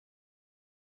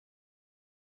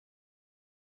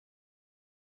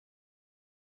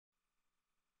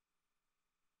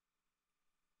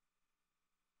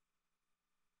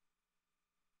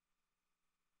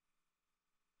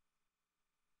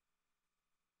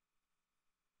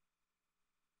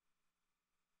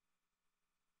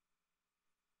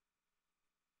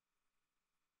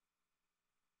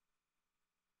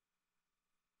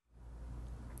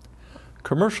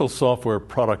Commercial software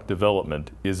product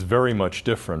development is very much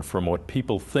different from what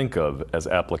people think of as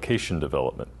application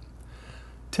development.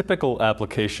 Typical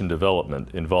application development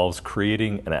involves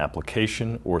creating an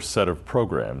application or set of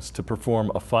programs to perform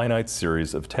a finite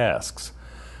series of tasks,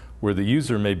 where the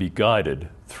user may be guided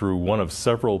through one of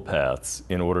several paths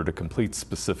in order to complete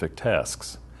specific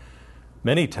tasks.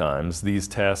 Many times, these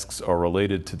tasks are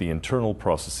related to the internal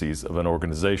processes of an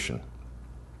organization.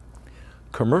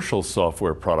 Commercial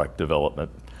software product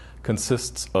development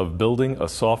consists of building a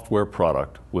software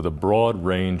product with a broad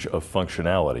range of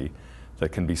functionality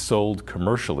that can be sold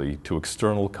commercially to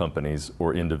external companies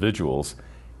or individuals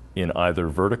in either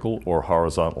vertical or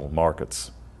horizontal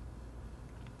markets.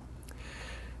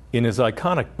 In his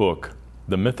iconic book,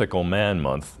 The Mythical Man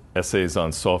Month, Essays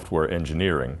on Software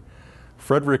Engineering,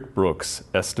 Frederick Brooks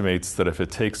estimates that if it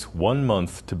takes 1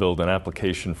 month to build an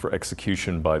application for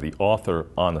execution by the author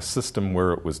on a system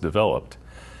where it was developed,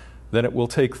 then it will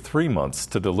take 3 months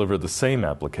to deliver the same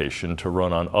application to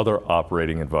run on other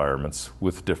operating environments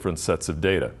with different sets of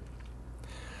data.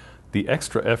 The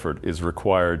extra effort is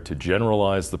required to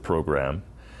generalize the program,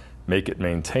 make it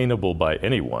maintainable by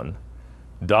anyone,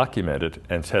 document it,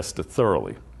 and test it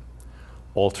thoroughly.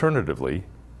 Alternatively,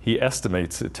 he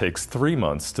estimates it takes 3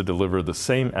 months to deliver the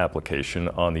same application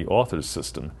on the author's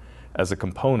system as a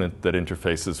component that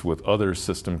interfaces with other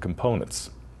system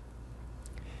components.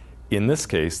 In this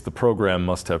case, the program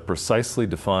must have precisely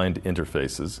defined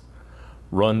interfaces,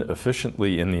 run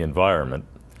efficiently in the environment,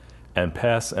 and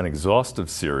pass an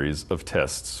exhaustive series of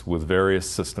tests with various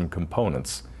system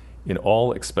components in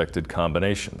all expected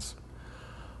combinations.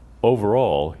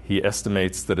 Overall, he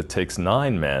estimates that it takes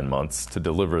 9 man-months to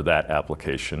deliver that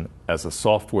application as a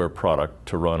software product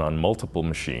to run on multiple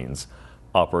machines,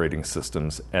 operating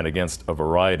systems, and against a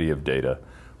variety of data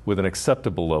with an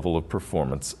acceptable level of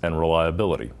performance and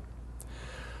reliability.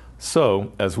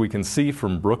 So, as we can see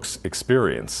from Brooks'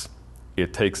 experience,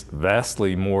 it takes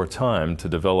vastly more time to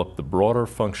develop the broader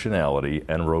functionality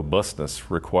and robustness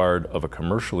required of a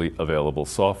commercially available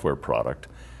software product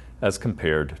as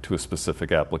compared to a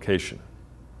specific application.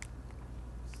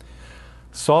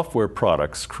 Software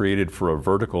products created for a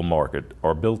vertical market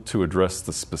are built to address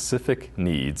the specific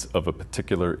needs of a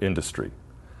particular industry.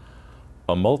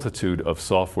 A multitude of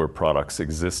software products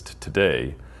exist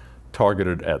today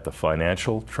targeted at the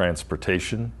financial,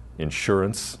 transportation,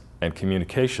 insurance, and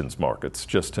communications markets,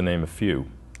 just to name a few.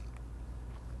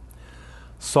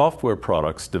 Software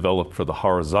products developed for the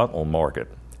horizontal market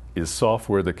is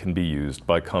software that can be used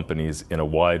by companies in a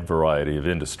wide variety of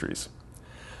industries.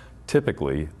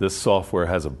 Typically, this software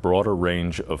has a broader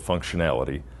range of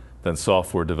functionality than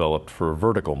software developed for a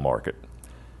vertical market,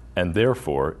 and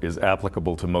therefore is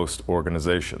applicable to most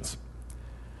organizations.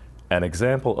 An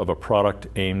example of a product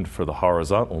aimed for the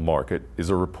horizontal market is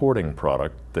a reporting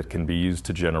product that can be used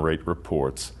to generate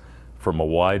reports from a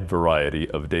wide variety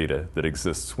of data that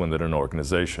exists within an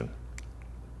organization.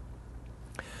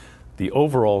 The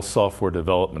overall software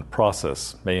development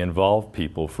process may involve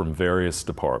people from various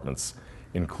departments,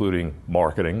 including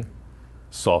marketing,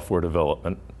 software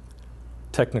development,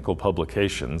 technical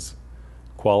publications,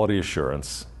 quality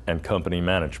assurance, and company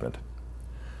management.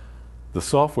 The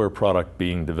software product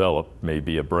being developed may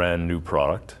be a brand new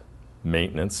product,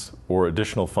 maintenance, or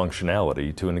additional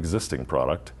functionality to an existing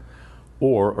product,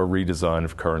 or a redesign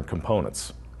of current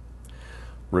components.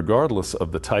 Regardless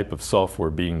of the type of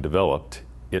software being developed,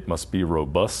 it must be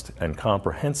robust and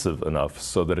comprehensive enough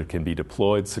so that it can be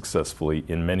deployed successfully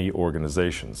in many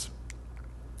organizations.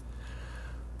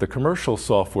 The commercial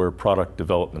software product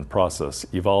development process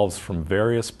evolves from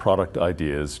various product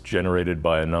ideas generated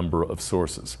by a number of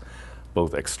sources,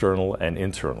 both external and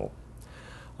internal.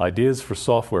 Ideas for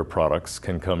software products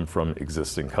can come from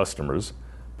existing customers,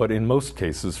 but in most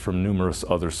cases from numerous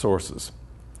other sources.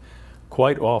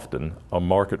 Quite often, a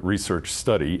market research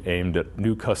study aimed at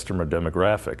new customer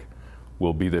demographic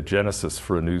will be the genesis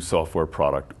for a new software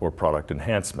product or product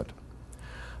enhancement.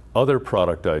 Other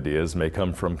product ideas may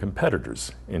come from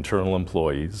competitors, internal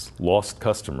employees, lost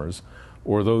customers,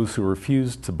 or those who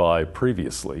refused to buy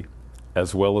previously,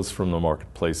 as well as from the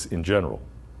marketplace in general.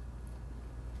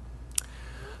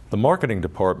 The marketing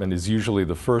department is usually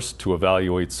the first to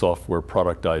evaluate software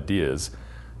product ideas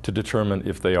to determine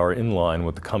if they are in line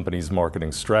with the company's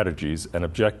marketing strategies and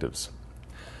objectives.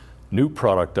 New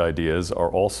product ideas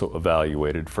are also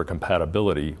evaluated for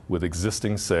compatibility with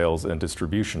existing sales and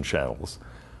distribution channels,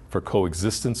 for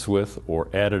coexistence with or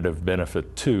additive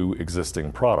benefit to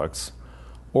existing products,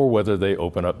 or whether they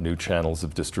open up new channels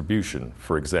of distribution,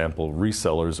 for example,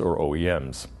 resellers or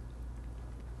OEMs.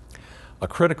 A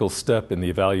critical step in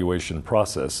the evaluation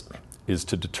process is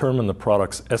to determine the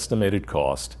product's estimated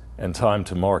cost and time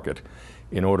to market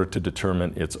in order to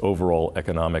determine its overall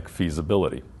economic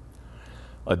feasibility.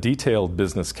 A detailed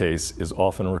business case is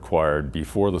often required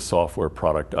before the software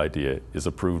product idea is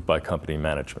approved by company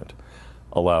management,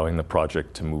 allowing the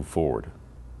project to move forward.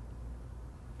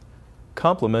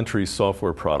 Complementary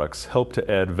software products help to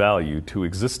add value to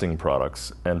existing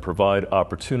products and provide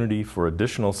opportunity for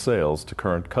additional sales to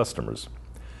current customers.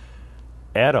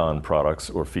 Add-on products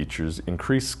or features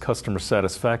increase customer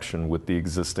satisfaction with the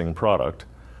existing product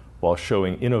while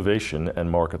showing innovation and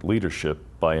market leadership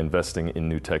by investing in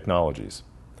new technologies.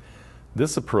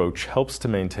 This approach helps to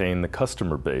maintain the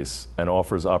customer base and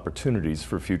offers opportunities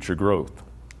for future growth.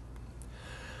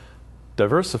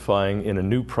 Diversifying in a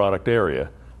new product area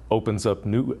opens up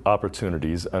new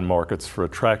opportunities and markets for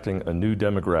attracting a new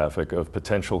demographic of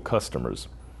potential customers,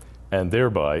 and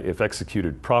thereby, if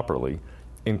executed properly,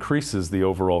 increases the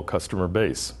overall customer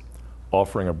base.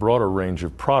 Offering a broader range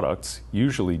of products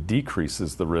usually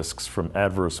decreases the risks from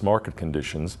adverse market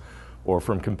conditions or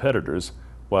from competitors,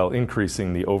 while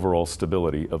increasing the overall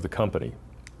stability of the company.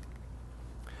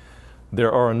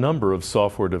 There are a number of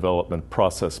software development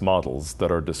process models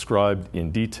that are described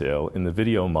in detail in the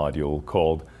video module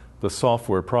called the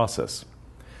software process.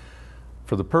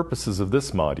 For the purposes of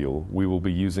this module, we will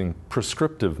be using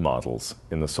prescriptive models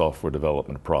in the software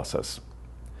development process.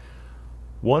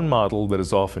 One model that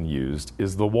is often used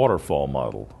is the waterfall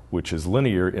model, which is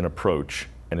linear in approach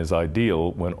and is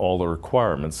ideal when all the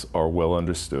requirements are well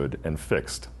understood and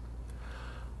fixed.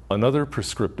 Another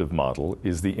prescriptive model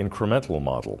is the incremental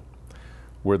model,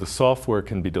 where the software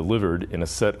can be delivered in a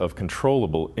set of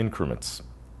controllable increments.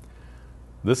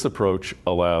 This approach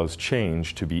allows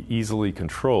change to be easily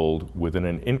controlled within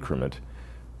an increment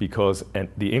because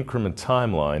the increment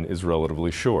timeline is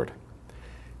relatively short.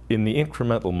 In the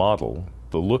incremental model,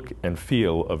 the look and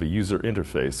feel of a user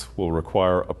interface will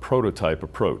require a prototype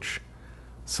approach,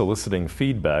 soliciting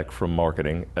feedback from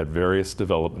marketing at various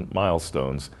development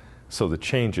milestones so the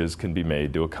changes can be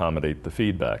made to accommodate the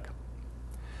feedback.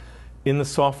 In the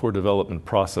software development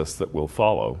process that will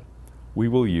follow, we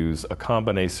will use a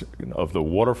combination of the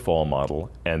waterfall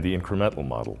model and the incremental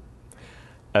model.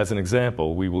 As an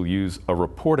example, we will use a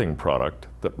reporting product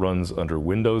that runs under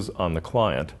Windows on the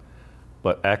client,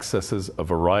 but accesses a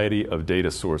variety of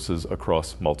data sources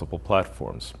across multiple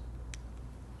platforms.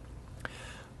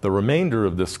 The remainder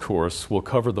of this course will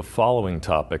cover the following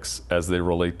topics as they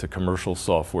relate to commercial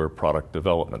software product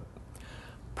development: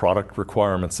 product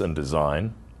requirements and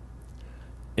design,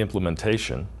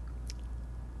 implementation,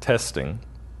 testing,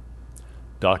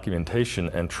 documentation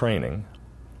and training,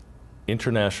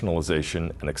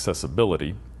 internationalization and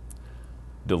accessibility,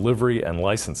 delivery and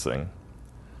licensing,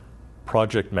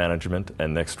 project management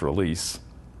and next release,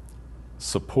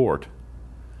 support,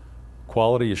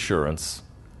 quality assurance,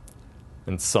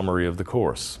 and summary of the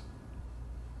course.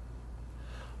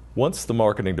 Once the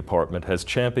marketing department has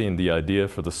championed the idea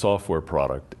for the software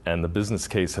product and the business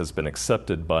case has been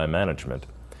accepted by management,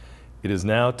 it is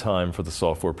now time for the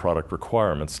software product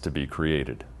requirements to be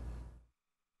created.